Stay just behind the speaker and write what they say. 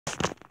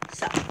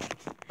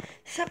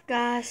What's up,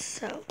 guys?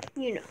 So,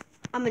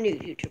 I'm a new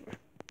YouTuber.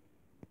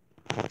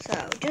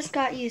 So, just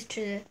got used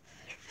to it.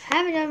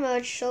 Haven't done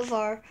much so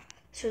far.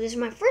 So, this is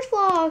my first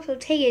vlog, so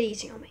take it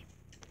easy on me.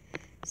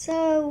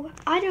 So,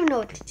 I don't know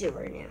what to do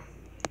right now.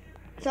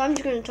 So, I'm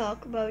just going to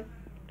talk about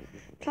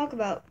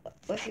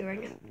with you right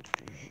now.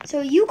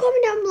 So, you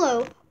comment down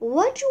below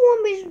what you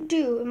want me to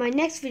do in my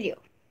next video.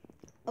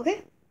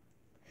 Okay?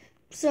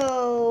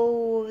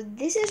 So,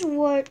 this is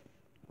what...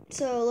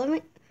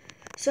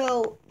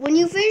 So, when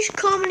you finish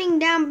commenting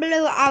down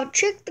below, I'll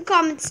check the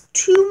comments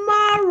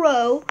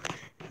tomorrow,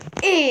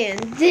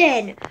 and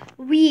then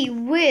we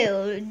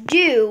will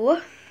do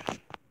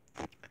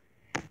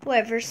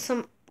whatever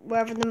the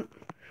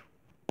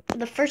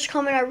first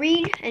comment I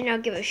read, and I'll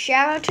give a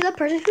shout out to the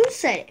person who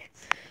said it.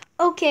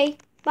 Okay,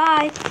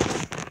 bye.